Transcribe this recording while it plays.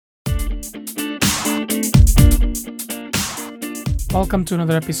Welcome to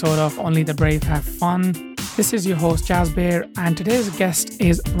another episode of Only the Brave Have Fun. This is your host Jazz Bear, and today's guest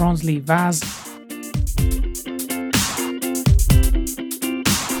is Ronsley Vaz.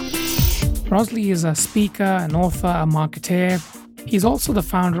 Ronsley is a speaker, an author, a marketer. He's also the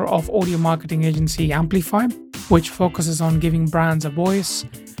founder of audio marketing agency Amplify, which focuses on giving brands a voice.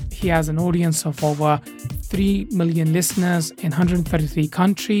 He has an audience of over 3 million listeners in 133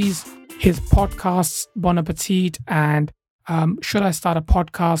 countries. His podcasts, Bon Appetit and Should I Start a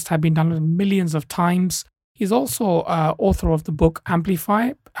Podcast, have been downloaded millions of times. He's also author of the book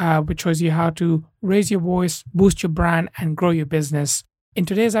Amplify, which shows you how to raise your voice, boost your brand, and grow your business. In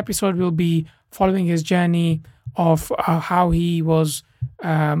today's episode, we'll be following his journey of how he was,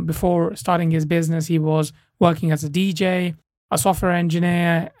 before starting his business, he was working as a DJ, a software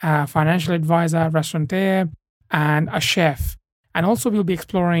engineer, a financial advisor, restaurateur, and a chef. And also we'll be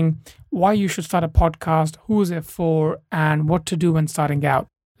exploring why you should start a podcast, who is it for, and what to do when starting out.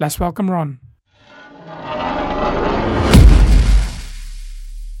 Let's welcome Ron.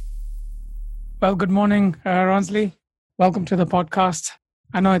 Well, good morning, Ronsley. Welcome to the podcast.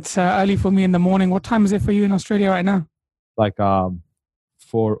 I know it's early for me in the morning. What time is it for you in Australia right now? Like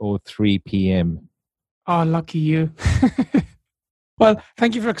 4:03 p.m. Oh, lucky you. Well,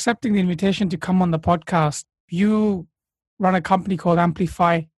 thank you for accepting the invitation to come on the podcast. You run a company called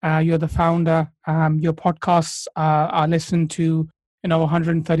Amplify. You're the founder. Your podcasts are listened to in over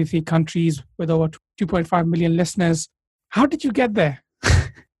 133 countries with over 2.5 million listeners. How did you get there?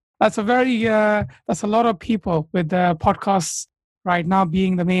 That's a lot of people with the podcasts right now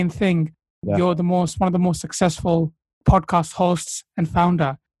being the main thing. Yeah. You're one of the most successful podcast hosts and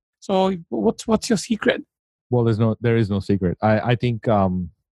founder. So what's your secret? Well, there is no secret. I think,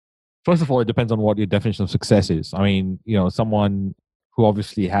 first of all, it depends on what your definition of success is. I mean, someone who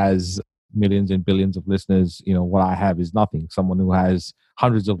obviously has millions and billions of listeners, what I have is nothing. Someone who has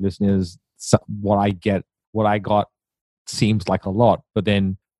hundreds of listeners, what I got seems like a lot. But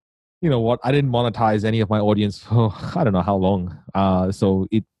then, I didn't monetize any of my audience for I don't know how long. So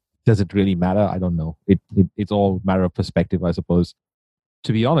does it really matter? I don't know. It's all a matter of perspective, I suppose.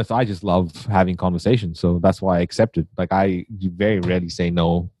 To be honest, I just love having conversations. So that's why I accepted. Like I very rarely say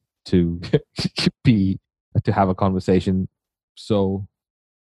no to have a conversation. So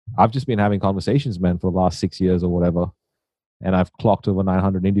I've just been having conversations, man, for the last 6 years or whatever. And I've clocked over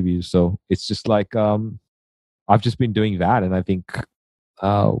 900 interviews. So it's just like, I've just been doing that. And I think,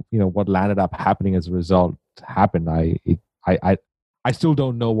 what landed up happening as a result happened. I still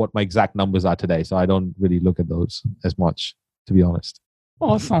don't know what my exact numbers are today. So I don't really look at those as much, to be honest.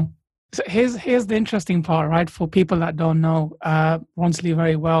 Awesome. So here's the interesting part, right? For people that don't know Ronsley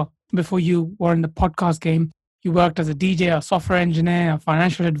very well, before you were in the podcast game, you worked as a DJ, a software engineer, a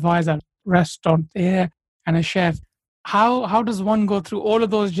financial advisor, restaurateur, and a chef. How does one go through all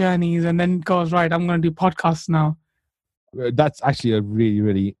of those journeys and then goes, right, I'm going to do podcasts now? That's actually a really,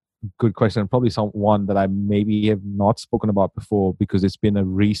 really good question. Probably one that I maybe have not spoken about before because it's been a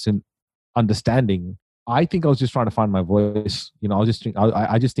recent understanding. I think I was just trying to find my voice. I just think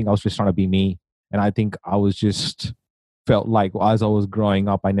I was just trying to be me. And I think I was just felt like as I was growing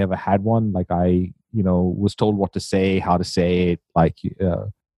up, I never had one. Like I, was told what to say, how to say it. Like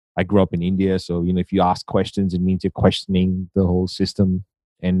I grew up in India. So, if you ask questions, it means you're questioning the whole system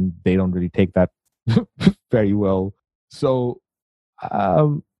and they don't really take that very well. So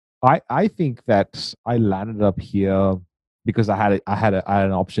I think that I landed up here because I had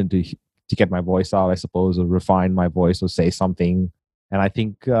an option to get my voice out, I suppose, or refine my voice or say something. And I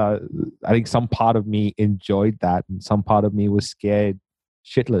think some part of me enjoyed that, and some part of me was scared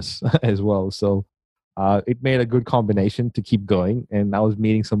shitless as well. So it made a good combination to keep going, and I was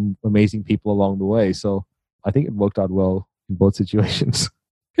meeting some amazing people along the way. So I think it worked out well in both situations.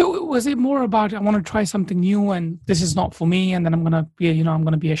 Was it more about I want to try something new, and this is not for me, and then I'm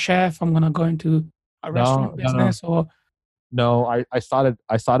gonna be a chef, I'm gonna go into a restaurant business, or no? I started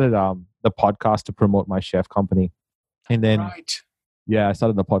the podcast to promote my chef company, and then I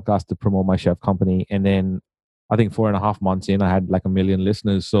started the podcast to promote my chef company, and then I think 4.5 months in, I had like 1 million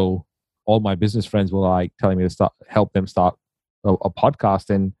listeners. So all my business friends were like telling me to help them start a podcast,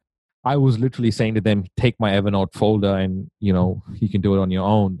 and I was literally saying to them, take my Evernote folder and, you can do it on your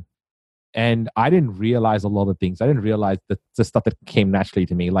own. And I didn't realize a lot of things. I didn't realize the stuff that came naturally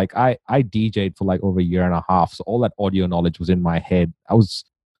to me. Like I DJ'd for like over 1.5 years. So all that audio knowledge was in my head. I was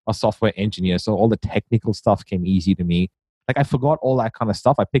a software engineer. So all the technical stuff came easy to me. Like I forgot all that kind of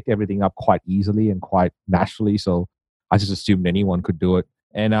stuff. I picked everything up quite easily and quite naturally. So I just assumed anyone could do it.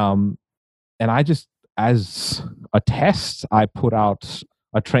 And I just, as a test, I put out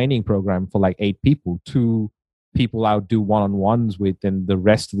a training program for like 8 people to people I would do one-on-ones with, and the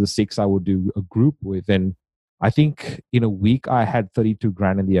rest of the 6 I would do a group with. And I think in a week I had 32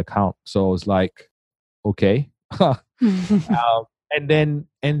 grand in the account. So I was like, okay. And then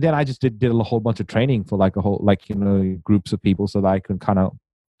I just did a whole bunch of training for like a whole, like, groups of people, so that I can kind of,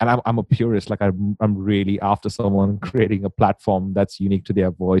 and I'm a purist. Like I'm really after someone creating a platform that's unique to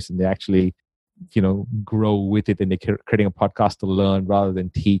their voice, and they actually, grow with it, and they're creating a podcast to learn rather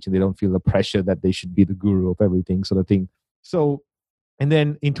than teach, and they don't feel the pressure that they should be the guru of everything, sort of thing. So, and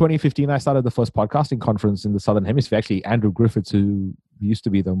then in 2015, I started the first podcasting conference in the Southern Hemisphere. Actually, Andrew Griffiths, who used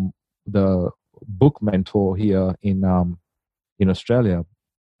to be the book mentor here in Australia,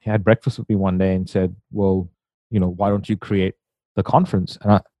 he had breakfast with me one day and said, well, why don't you create the conference?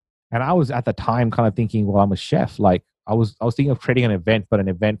 And I was at the time kind of thinking, well, I'm a chef. Like I was thinking of creating an event, but an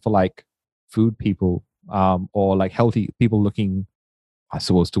event for like food people, or like healthy people looking, I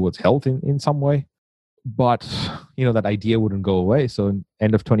suppose, towards health in some way. But that idea wouldn't go away. So in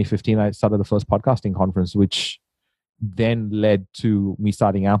end of 2015, I started the first podcasting conference, which then led to me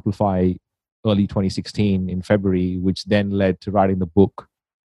starting Amplify early 2016 in February, which then led to writing the book,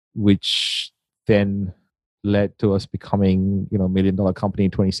 which then led to us becoming, $1 million company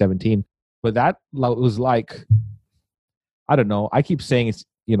in 2017. But that was like, I don't know. I keep saying it's,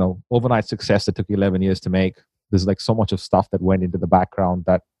 overnight success that took 11 years to make. There's like so much of stuff that went into the background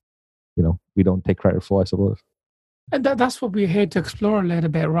that, we don't take credit for, I suppose. And that's what we're here to explore a little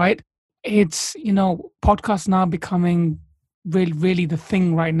bit, right? It's, podcasts now becoming really the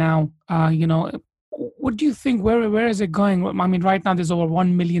thing right now. What do you think? Where is it going? I mean, right now there's over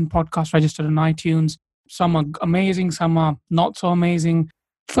 1 million podcasts registered on iTunes. Some are amazing, some are not so amazing.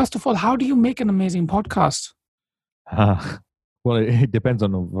 First of all, how do you make an amazing podcast? Well, it depends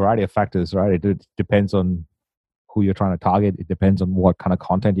on a variety of factors, right? It depends on who you're trying to target. It depends on what kind of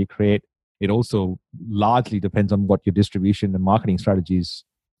content you create. It also largely depends on what your distribution and marketing strategies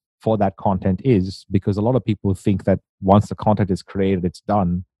for that content is, because a lot of people think that once the content is created, it's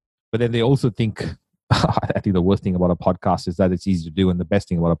done. But then they also think, I think the worst thing about a podcast is that it's easy to do, and the best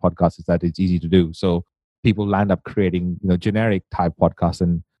thing about a podcast is that it's easy to do. So people land up creating, generic type podcasts.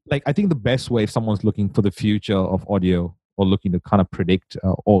 And like, I think the best way, if someone's looking for the future of audio, or looking to kind of predict,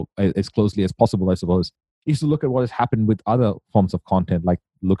 or as closely as possible, I suppose, is to look at what has happened with other forms of content. Like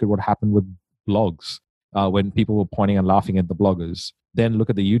look at what happened with blogs, when people were pointing and laughing at the bloggers. Then look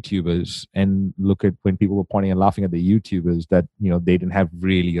at the YouTubers, and look at when people were pointing and laughing at the YouTubers that, they didn't have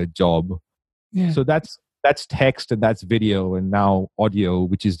really a job. Yeah. So that's text, and that's video, and now audio,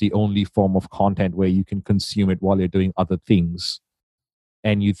 which is the only form of content where you can consume it while you're doing other things.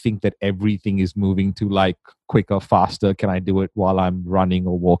 And you think that everything is moving to like quicker, faster. Can I do it while I'm running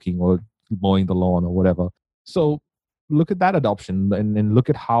or walking or mowing the lawn or whatever? So look at that adoption, and look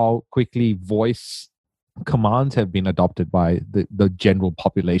at how quickly voice commands have been adopted by the general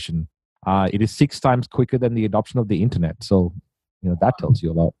population. It is 6 times quicker than the adoption of the internet. So, that tells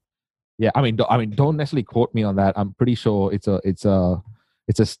you a lot. Yeah, I mean, don't necessarily quote me on that. I'm pretty sure it's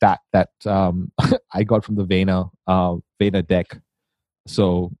a stat that I got from the Vayner deck.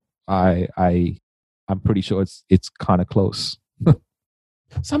 So I'm pretty sure it's kind of close.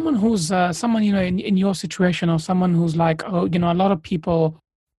 Someone who's in your situation, or someone who's like, a lot of people,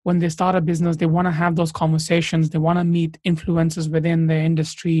 when they start a business, they want to have those conversations. They want to meet influencers within their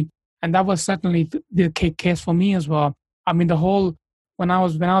industry, and that was certainly the case for me as well. I mean, when I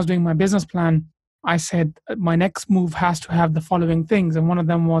was doing my business plan, I said my next move has to have the following things, and one of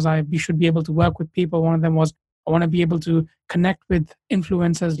them was we should be able to work with people. One of them was I want to be able to connect with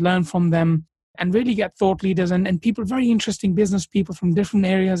influencers, learn from them, and really get thought leaders and people, very interesting business people from different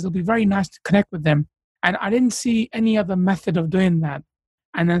areas. It'll be very nice to connect with them. And I didn't see any other method of doing that.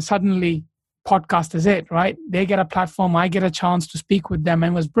 And then suddenly, podcast is it, right? They get a platform, I get a chance to speak with them,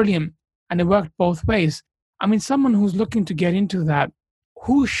 and it was brilliant. And it worked both ways. I mean, someone who's looking to get into that,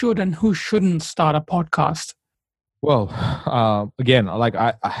 who should and who shouldn't start a podcast? Well, again, like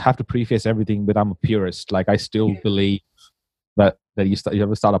I have to preface everything, but I'm a purist. Like I still believe that you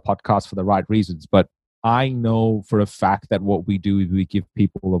ever start a podcast for the right reasons. But I know for a fact that what we do is we give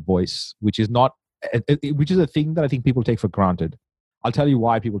people a voice, which is a thing that I think people take for granted. I'll tell you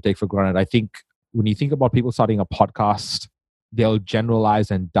why people take for granted. I think when you think about people starting a podcast, they'll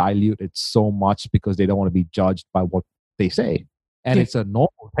generalize and dilute it so much because they don't want to be judged by what they say. And it's a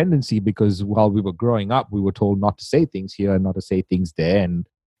normal tendency because while we were growing up, we were told not to say things here and not to say things there. And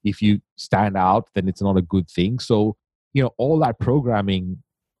if you stand out, then it's not a good thing. So, all that programming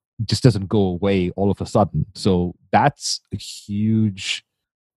just doesn't go away all of a sudden. So that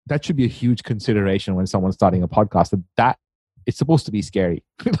should be a huge consideration when someone's starting a podcast. That it's supposed to be scary.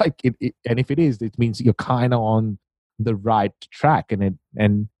 Like and if it is, it means you're kind of on the right track. And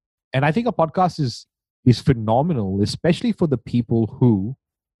I think a podcast is phenomenal, especially for the people who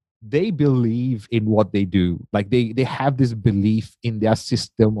they believe in what they do. Like they have this belief in their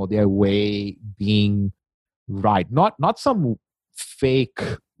system or their way being right. Not some fake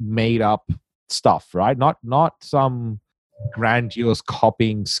made up stuff, right? Not some grandiose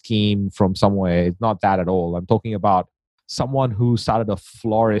copying scheme from somewhere. It's not that at all. I'm talking about someone who started a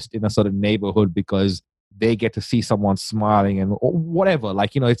florist in a certain neighborhood because they get to see someone smiling and or whatever.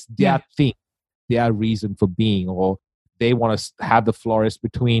 Like, it's their thing, their reason for being, or they want to have the florist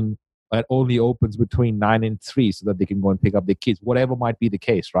between that only opens between 9 and 3 so that they can go and pick up their kids, whatever might be the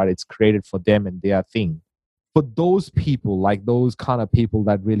case, right? It's created for them and their thing. For those people, like those kind of people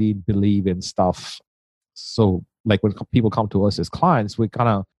that really believe in stuff. So like when people come to us as clients, we kind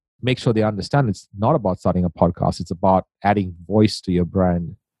of make sure they understand it's not about starting a podcast. It's about adding voice to your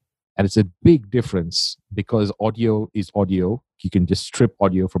brand. And it's a big difference because audio is audio. You can just strip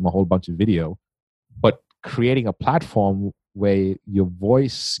audio from a whole bunch of video. But creating a platform where your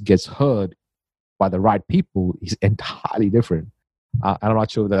voice gets heard by the right people is entirely different. I'm not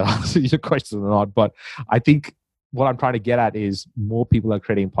sure that answers your question or not, but I think what I'm trying to get at is more people are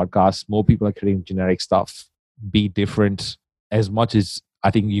creating podcasts, more people are creating generic stuff. Be different as much as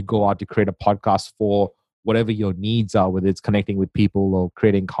I think you go out to create a podcast for whatever your needs are, whether it's connecting with people or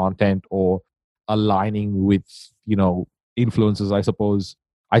creating content or aligning with, influencers, I suppose.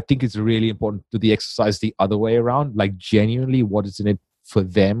 I think it's really important to the exercise the other way around, like genuinely what is in it for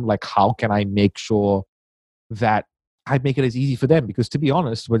them? Like, how can I make sure that I make it as easy for them? Because to be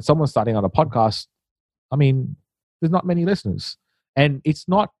honest, when someone's starting on a podcast, I mean, there's not many listeners. And it's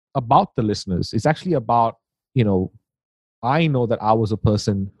not about the listeners. It's actually about, I know that I was a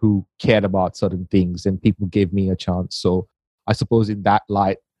person who cared about certain things and people gave me a chance. So I suppose in that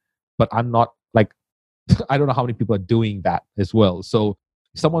light, but I'm not like, I don't know how many people are doing that as well. So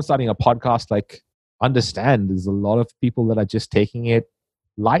if someone's starting a podcast, like understand there's a lot of people that are just taking it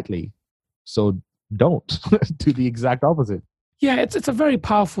lightly. So don't do the exact opposite. Yeah, it's a very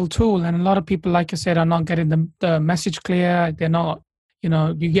powerful tool. And a lot of people, like you said, are not getting the message clear. They're not,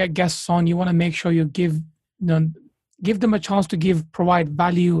 you get guests on, you want to make sure you give them a chance to provide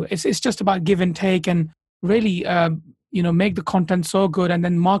value. It's just about give and take and really, make the content so good and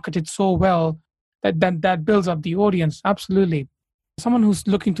then market it so well that builds up the audience. Absolutely. Someone who's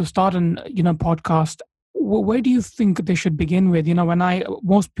looking to start an, podcast, where do you think they should begin with? When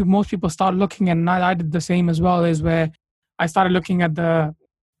most people start looking, and I did the same as well, is where I started looking at the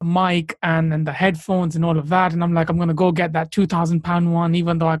mic and the headphones and all of that. And I'm like, I'm going to go get that £2,000 one,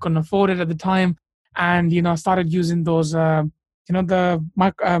 even though I couldn't afford it at the time. And, I started using those, the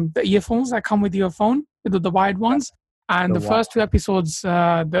earphones that come with your phone, the wide ones. And the first 2 episodes,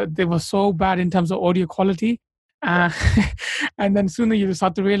 they were so bad in terms of audio quality. And then sooner you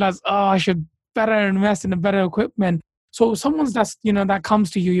start to realize, I should better invest in a better equipment. So someone's that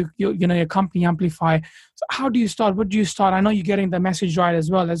comes to you, your company Amplify. So how do you start? What do you start? I know you're getting the message right as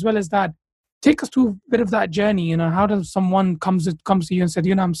well as that. Take us through a bit of that journey. How does someone comes to you and said,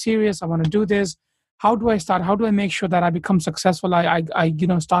 I'm serious, I want to do this. How do I start? How do I make sure that I become successful? I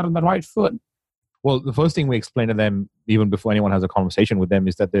start on the right foot. Well, the first thing we explain to them, even before anyone has a conversation with them,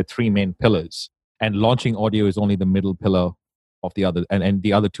 is that there are 3 main pillars. And launching audio is only the middle pillar of the other. And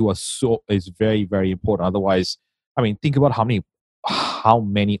the other 2 is very, very important. Otherwise, I mean, think about how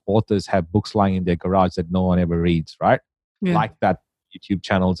many authors have books lying in their garage that no one ever reads, right? Yeah. Like that YouTube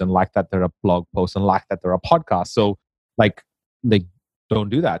channels, and like that there are blog posts, and like that there are podcasts. So like they don't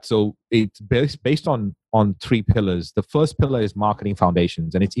do that. So it's based on 3 pillars. The first pillar is marketing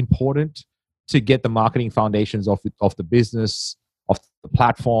foundations. And it's important to get the marketing foundations of the business, of the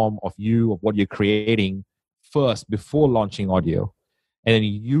platform, of you, of what you're creating first before launching audio. And then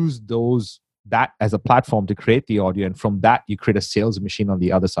you use that as a platform to create the audio. And from that, you create a sales machine on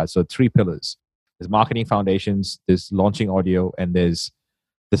the other side. So 3 pillars. There's marketing foundations, there's launching audio, and there's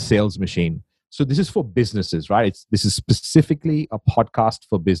the sales machine. So this is for businesses, right? This is specifically a podcast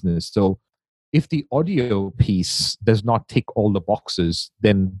for business. So if the audio piece does not tick all the boxes,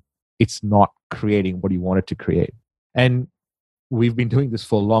 then it's not creating what you want it to create. And we've been doing this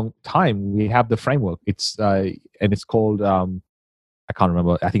for a long time. We have the framework. It's called, I can't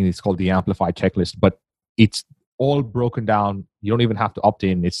remember. I think it's called the Amplify checklist, but it's all broken down. You don't even have to opt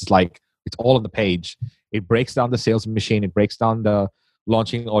in. It's like, it's all on the page. It breaks down the sales machine. It breaks down the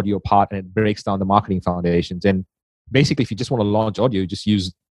launching audio part, and it breaks down the marketing foundations. And basically, if you just want to launch audio, you just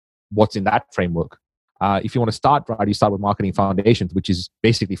use what's in that framework. If you want to start, you start with marketing foundations, which is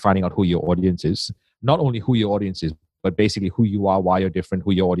basically finding out who your audience is. Not only who your audience is, but basically who you are, why you're different,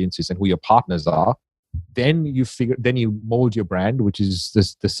 who your audience is, and who your partners are. Then you mold your brand, which is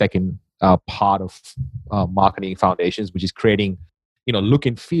the second part of marketing foundations, which is creating, look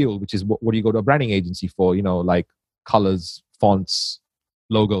and feel, which is what do you go to a branding agency for? Like colors, fonts,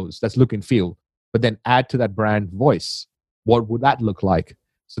 logos. That's look and feel. But then add to that brand voice. What would that look like?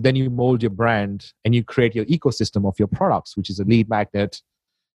 So then you mold your brand and you create your ecosystem of your products, which is a lead magnet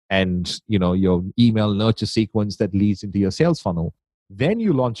and your email nurture sequence that leads into your sales funnel. Then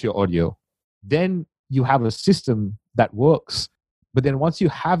you launch your audio. Then you have a system that works. But then once you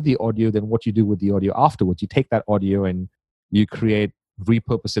have the audio, then what you do with the audio afterwards, you take that audio and you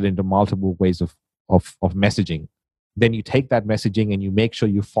repurpose it into multiple ways of messaging. Then you take that messaging and you make sure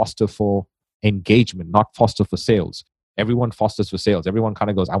you foster for engagement, not foster for sales. Everyone fosters for sales. Everyone kind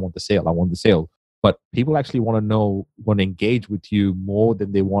of goes, I want the sale. But people actually want to engage with you more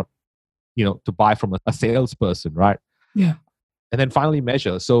than they want, to buy from a salesperson, right? Yeah. And then finally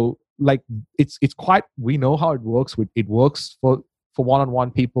measure. So like it's quite, we know how it works. It works for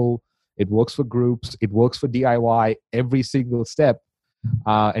one-on-one people. It works for groups. It works for DIY, every single step.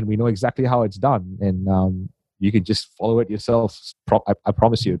 And we know exactly how it's done. And you can just follow it yourself. I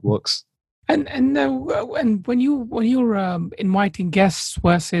promise you it works. And when you're inviting guests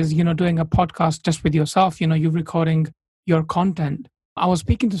versus doing a podcast just with yourself, you're recording your content. I was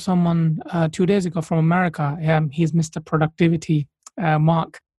speaking to someone 2 days ago from America. He's Mr. Productivity,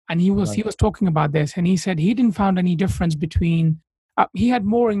 Mark, and he was talking about this, and he said he didn't find any difference between. He had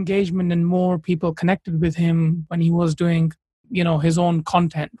more engagement and more people connected with him when he was doing his own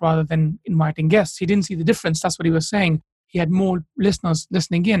content rather than inviting guests. He didn't see the difference. That's what he was saying. He had more listeners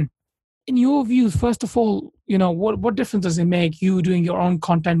listening in. In your views, first of all, what difference does it make you doing your own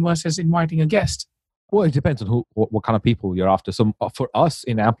content versus inviting a guest? Well, it depends on what kind of people you're after. So for us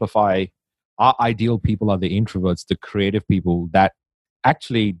in Amplify, our ideal people are the introverts, the creative people that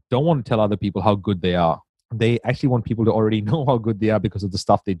actually don't want to tell other people how good they are. They actually want people to already know how good they are because of the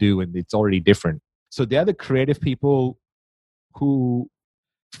stuff they do, and it's already different. So they're the creative people who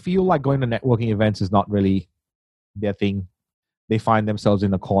feel like going to networking events is not really their thing. They find themselves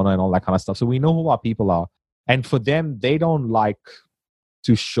in the corner and all that kind of stuff. So we know who our people are. And for them, they don't like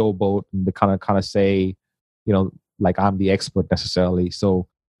to showboat and they kind of say, like I'm the expert necessarily. So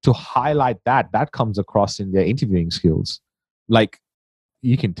to highlight that comes across in their interviewing skills. Like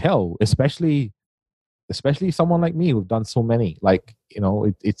you can tell, especially someone like me who've done so many, like,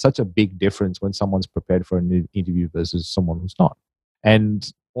 it's such a big difference when someone's prepared for an interview versus someone who's not. And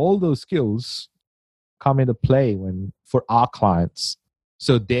all those skills come into play for our clients.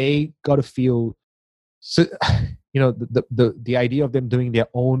 So they got to feel, so, the idea of them doing their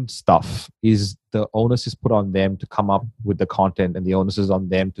own stuff is the onus is put on them to come up with the content, and the onus is on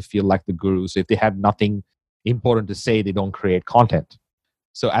them to feel like the guru. So if they have nothing important to say, they don't create content.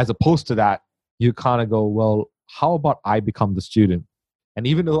 So as opposed to that, you kind of go, well, how about I become the student? And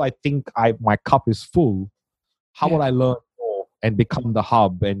even though I think my cup is full, how would I learn more and become the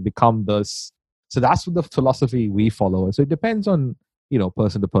hub and become this? So that's the philosophy we follow. So it depends on,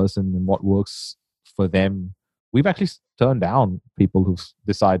 person to person and what works for them. We've actually turned down people who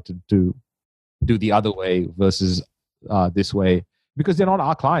decide to do the other way versus this way because they're not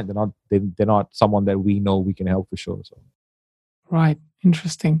our client. They're not someone that we know we can help for sure. So. Right.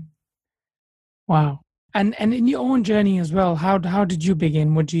 Interesting. Wow. And in your own journey as well, how did you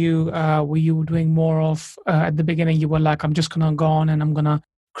begin? Were you doing more of at the beginning? You were like, I'm just gonna go on and I'm gonna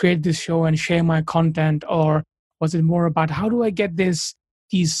create this show and share my content, or was it more about how do I get these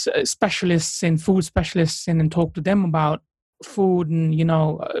specialists and food specialists in and talk to them about food and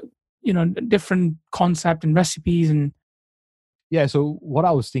different concept and recipes and yeah. So what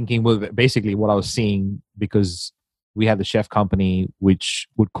I was thinking was basically what I was seeing, because we had the chef company which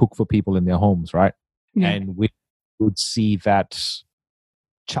would cook for people in their homes, right? Yeah. And we would see that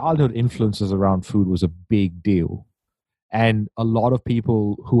childhood influences around food was a big deal. And a lot of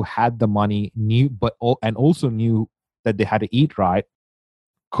people who had the money and also knew that they had to eat right,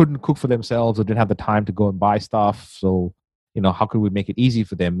 couldn't cook for themselves or didn't have the time to go and buy stuff. So, how could we make it easy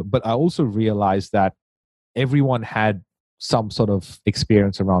for them? But I also realized that everyone had some sort of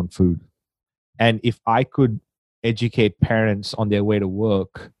experience around food. And if I could educate parents on their way to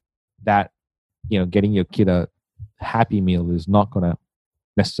work that, getting your kid a Happy Meal is not going to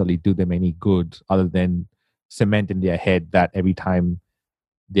necessarily do them any good other than cement in their head that every time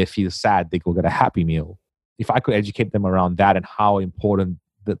they feel sad, they go get a Happy Meal. If I could educate them around that and how important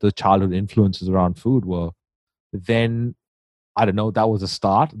the childhood influences around food were, then I don't know, that was a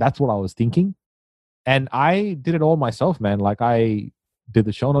start. That's what I was thinking. And I did it all myself, man. Like I did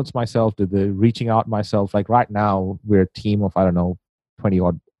the show notes myself, did the reaching out myself. Like right now, we're a team of, I don't know, 20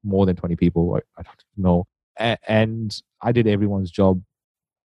 or more than 20 people. I don't know. And I did everyone's job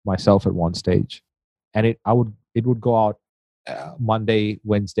myself at one stage. And it would go out Monday,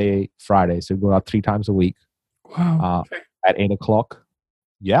 Wednesday, Friday. So it would go out 3 times a week Wow. at 8 o'clock.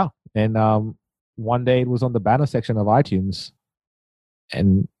 Yeah. And one day it was on the banner section of iTunes.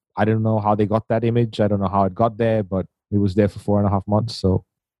 And I don't know how they got that image. I don't know how it got there, but it was there for 4.5 months. So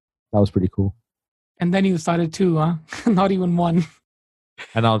that was pretty cool. And then you started two, huh? Not even one.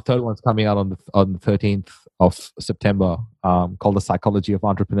 And our third one's coming out on the 13th of September, called The Psychology of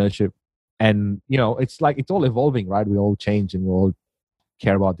Entrepreneurship. And it's like it's all evolving, right? We all change and we all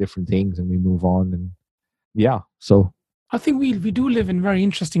care about different things, and we move on. And yeah, so I think we do live in very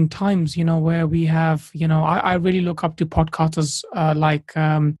interesting times, where we have, I really look up to podcasters like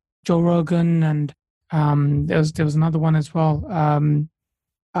Joe Rogan, and there was another one as well.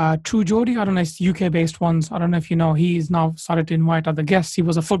 True Geordie, I don't know, it's UK based ones. I don't know if you know, he's now started to invite other guests. He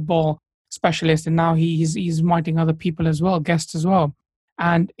was a football specialist, and now he's inviting other people as well, guests as well.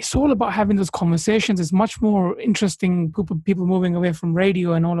 And it's all about having those conversations. It's much more interesting, people moving away from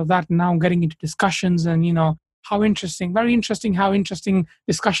radio and all of that, and now getting into discussions. And how interesting, very interesting, how interesting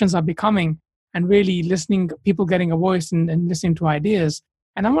discussions are becoming, and really listening, people getting a voice and listening to ideas.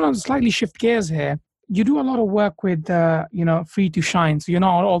 And I want to slightly shift gears here. You do a lot of work with, Free to Shine. So you're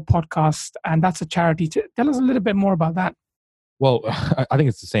not all podcasts, and that's a charity. Tell us a little bit more about that. Well, I think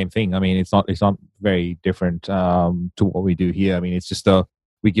it's the same thing. I mean, it's not very different to what we do here. I mean, it's just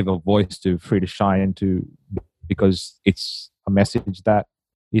we give a voice to Free to Shine because it's a message that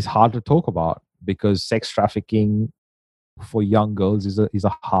is hard to talk about, because sex trafficking for young girls is a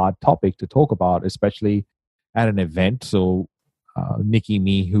hard topic to talk about, especially at an event. So Nikki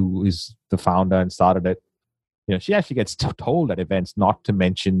Me, who is the founder and started it, she actually gets told at events not to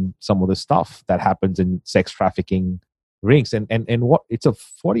mention some of the stuff that happens in sex trafficking rings, and what it's a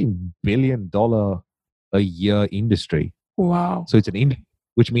 $40 billion a year industry. Wow. So it's an industry,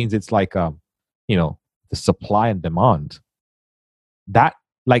 which means it's like the supply and demand that,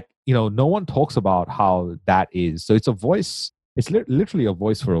 like, no one talks about how that is. So it's a voice. It's literally a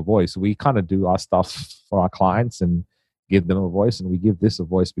voice for a voice. We kind of do our stuff for our clients and give them a voice, and we give this a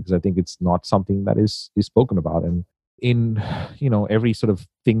voice because I think it's not something that is spoken about. And in every sort of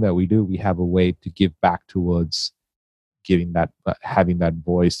thing that we do, we have a way to give back towards giving that, having that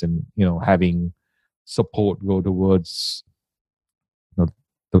voice, and having support go towards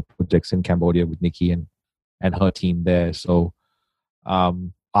the projects in Cambodia with Nikki and her team there. So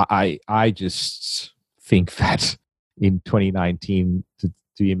I just think that in 2019 to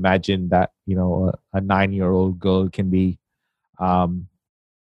imagine that a 9-year-old girl can be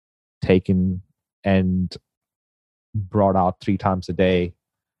taken and brought out 3 times a day,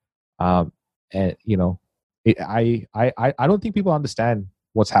 and I don't think people understand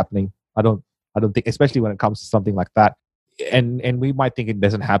what's happening. I don't think, especially when it comes to something like that. And we might think it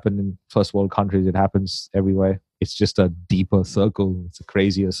doesn't happen in first world countries. It happens everywhere. It's just a deeper circle. It's a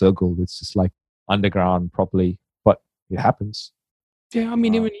crazier circle. It's just like underground properly, but it happens. Yeah, I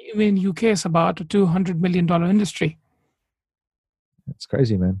mean, even in UK, it's about a $200 million industry. It's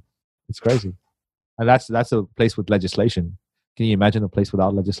crazy, man. It's crazy. And that's a place with legislation. Can you imagine a place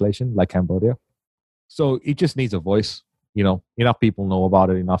without legislation like Cambodia? So it just needs a voice. Enough people know about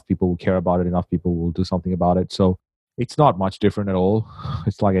it. Enough people will care about it. Enough people will do something about it. So it's not much different at all.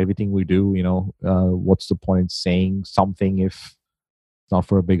 It's like everything we do, what's the point in saying something if it's not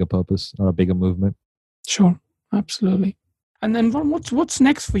for a bigger purpose or a bigger movement? Sure. Absolutely. And then what's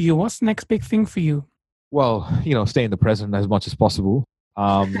next for you? What's the next big thing for you? Well, stay in the present as much as possible.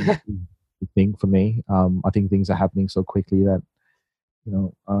 Thing for me. I think things are happening so quickly that,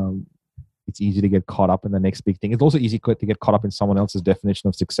 it's easy to get caught up in the next big thing. It's also easy to get caught up in someone else's definition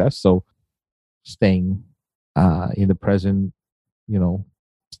of success. So staying in the present,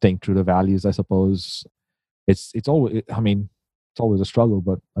 staying true to values, I suppose. It's always, it's always a struggle,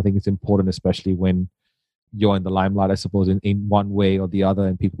 but I think it's important, especially when you're in the limelight, I suppose, in one way or the other,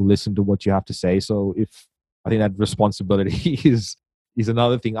 and people listen to what you have to say. So I think that responsibility is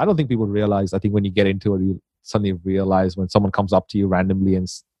another thing. I don't think people realize. I think when you get into it, you suddenly realize when someone comes up to you randomly and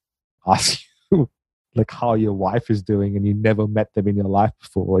asks you like how your wife is doing, and you never met them in your life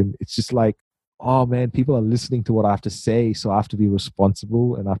before, and it's just like, oh man, people are listening to what I have to say, so I have to be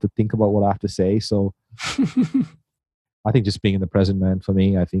responsible and I have to think about what I have to say. So I think just being in the present, man, for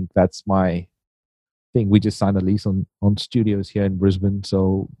me, I think that's my thing. We just signed a lease on studios here in Brisbane,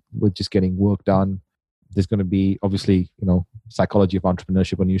 so we're just getting work done. There's going to be, obviously, Psychology of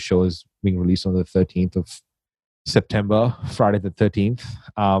Entrepreneurship, a new show is being released on the 13th of September, Friday the 13th.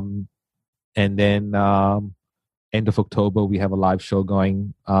 And then end of October, we have a live show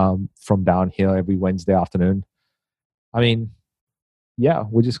going from down here every Wednesday afternoon. I mean, yeah,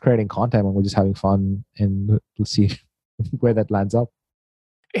 we're just creating content and we're just having fun, and we'll see where that lands up.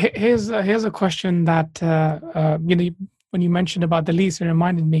 Here's a question that when you mentioned about the lease, it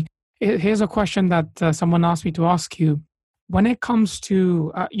reminded me. Here's a question that someone asked me to ask you. When it comes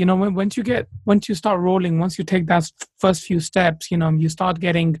to once you start rolling, once you take that first few steps, you start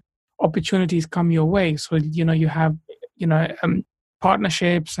getting opportunities come your way. So you have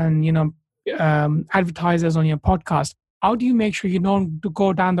partnerships and advertisers on your podcast. How do you make sure you don't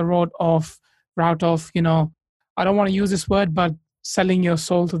go down the route of I don't want to use this word, but selling your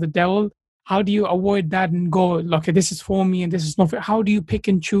soul to the devil? How do you avoid that and go, okay, this is for me and this is not for? How do you pick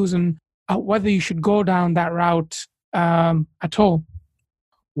and choose and whether you should go down that route at all?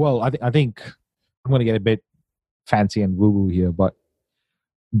 Well, I think I'm going to get a bit fancy and woo woo here, but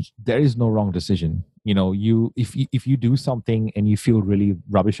there is no wrong decision. If you do something and you feel really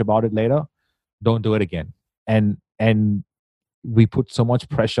rubbish about it later, don't do it again. And we put so much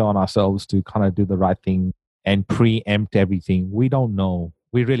pressure on ourselves to kind of do the right thing and preempt everything. We don't know.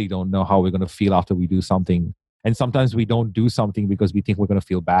 We really don't know how we're going to feel after we do something. And sometimes we don't do something because we think we're going to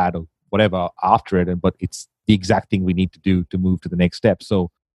feel bad or whatever after it. But it's the exact thing we need to do to move to the next step. So,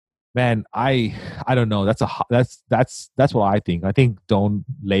 man, I don't know. That's what I think. I think don't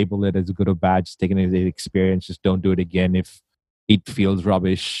label it as a good or bad. Just take it as an experience. Just don't do it again if it feels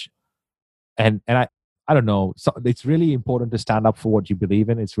rubbish. And I don't know. So it's really important to stand up for what you believe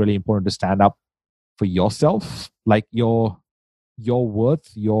in. It's really important to stand up for yourself, like your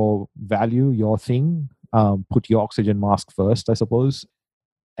worth, your value, your thing. Put your oxygen mask first, I suppose.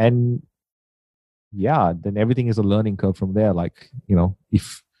 And yeah, then everything is a learning curve from there. Like,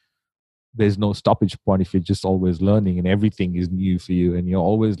 if there's no stoppage point, if you're just always learning and everything is new for you and you're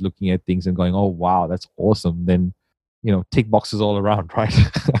always looking at things and going, oh, wow, that's awesome. Then, tick boxes all around, right?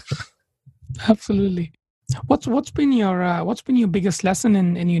 Absolutely. What's been your biggest lesson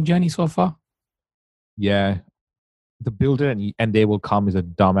in your journey so far? Yeah, the build it and they will come is a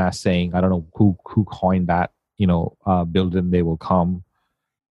dumbass saying. I don't know who coined that. Build it and they will come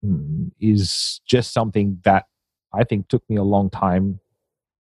is just something that I think took me a long time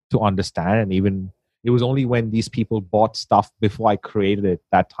to understand. And even it was only when these people bought stuff before I created it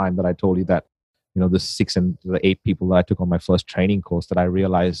that time that I told you that the 6 and the 8 people that I took on my first training course, that I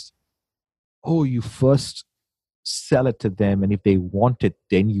realized, oh, you first sell it to them, and if they want it,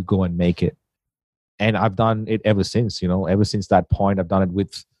 then you go and make it. And I've done it ever since. Ever since that point, I've done it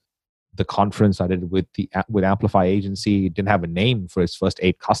with the conference. I did it with Amplify Agency. It didn't have a name for its first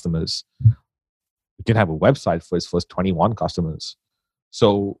 8 customers. It didn't have a website for its first 21 customers.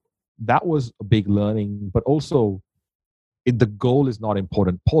 So that was a big learning. But also, the goal is not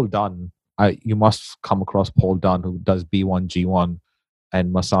important. Paul Dunn, you must come across Paul Dunn, who does B1, G1,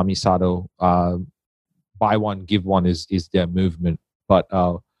 and Masami Sato. Buy one, give one is their movement. But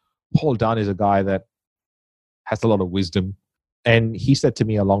Paul Dunn is a guy that has a lot of wisdom. And he said to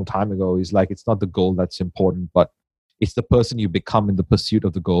me a long time ago, he's like, it's not the goal that's important, but it's the person you become in the pursuit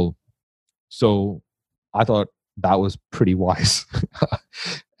of the goal. So I thought that was pretty wise.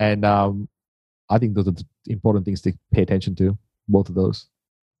 And I think those are the important things to pay attention to, both of those.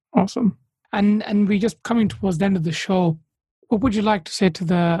 Awesome. And we're just coming towards the end of the show. What would you like to say to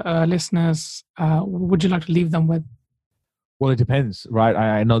the listeners? What would you like to leave them with? Well, it depends, right?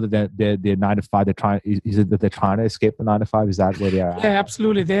 I know that they're 9 to 5. They're trying. Is it that they're trying to escape the 9 to 5? Is that where they are at? Yeah,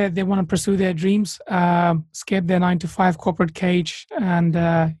 absolutely. They want to pursue their dreams, escape their 9 to 5 corporate cage, and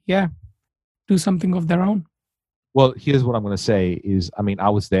do something of their own. Well, here's what I'm going to say is, I mean, I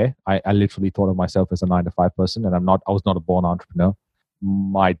was there. I literally thought of myself as a 9 to 5 person, and I was not a born entrepreneur.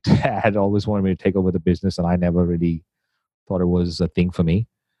 My dad always wanted me to take over the business, and I never really thought it was a thing for me.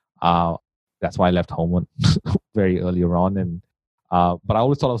 That's why I left home very earlier on. And but I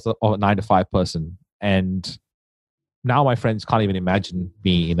always thought I was a 9 to 5 person. And now my friends can't even imagine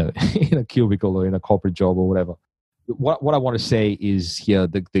me in a in a cubicle or in a corporate job or whatever. What I want to say is here,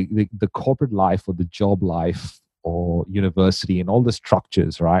 the corporate life or the job life or university and all the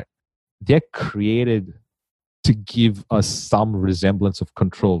structures, right? They're created to give us some resemblance of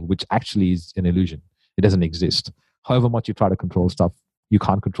control, which actually is an illusion. It doesn't exist. However much you try to control stuff, you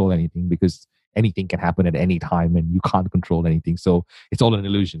can't control anything because anything can happen at any time and you can't control anything. So it's all an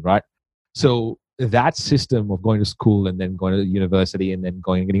illusion, right? So that system of going to school and then going to university and then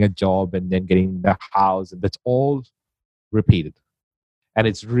going and getting a job and then getting the house, and that's all repeated. And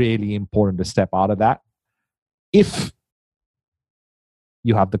it's really important to step out of that if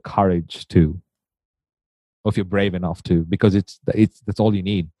you have the courage to. or if you're brave enough to, because that's all you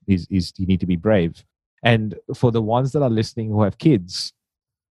need is you need to be brave. And for the ones that are listening who have kids,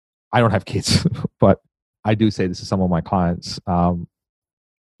 I don't have kids, but I do say this to some of my clients.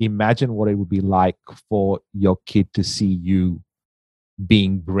 Imagine what it would be like for your kid to see you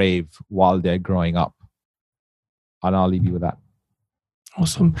being brave while they're growing up. And I'll leave you with that.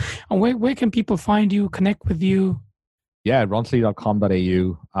 Awesome. And where can people find you, connect with you? Yeah,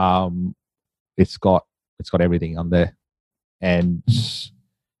 ronsley.com.au. It's got everything on there. And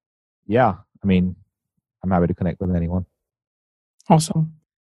yeah, I mean, I'm happy to connect with anyone. Awesome.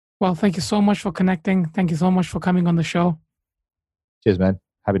 Well, thank you so much for connecting. Thank you so much for coming on the show. Cheers, man.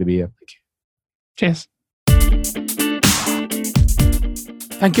 Happy to be here. Cheers.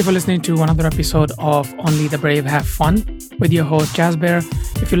 Thank you for listening to another episode of Only the Brave Have Fun with your host, Jasbir.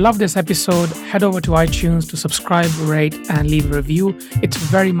 If you love this episode, head over to iTunes to subscribe, rate, and leave a review. It's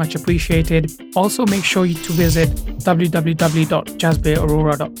very much appreciated. Also, make sure to visit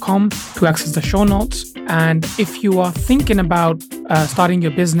www.jasbiraurora.com to access the show notes. And if you are thinking about starting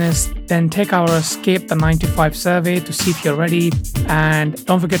your business, then take our Escape the 9 to 5 survey to see if you're ready. And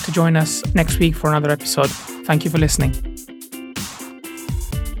don't forget to join us next week for another episode. Thank you for listening.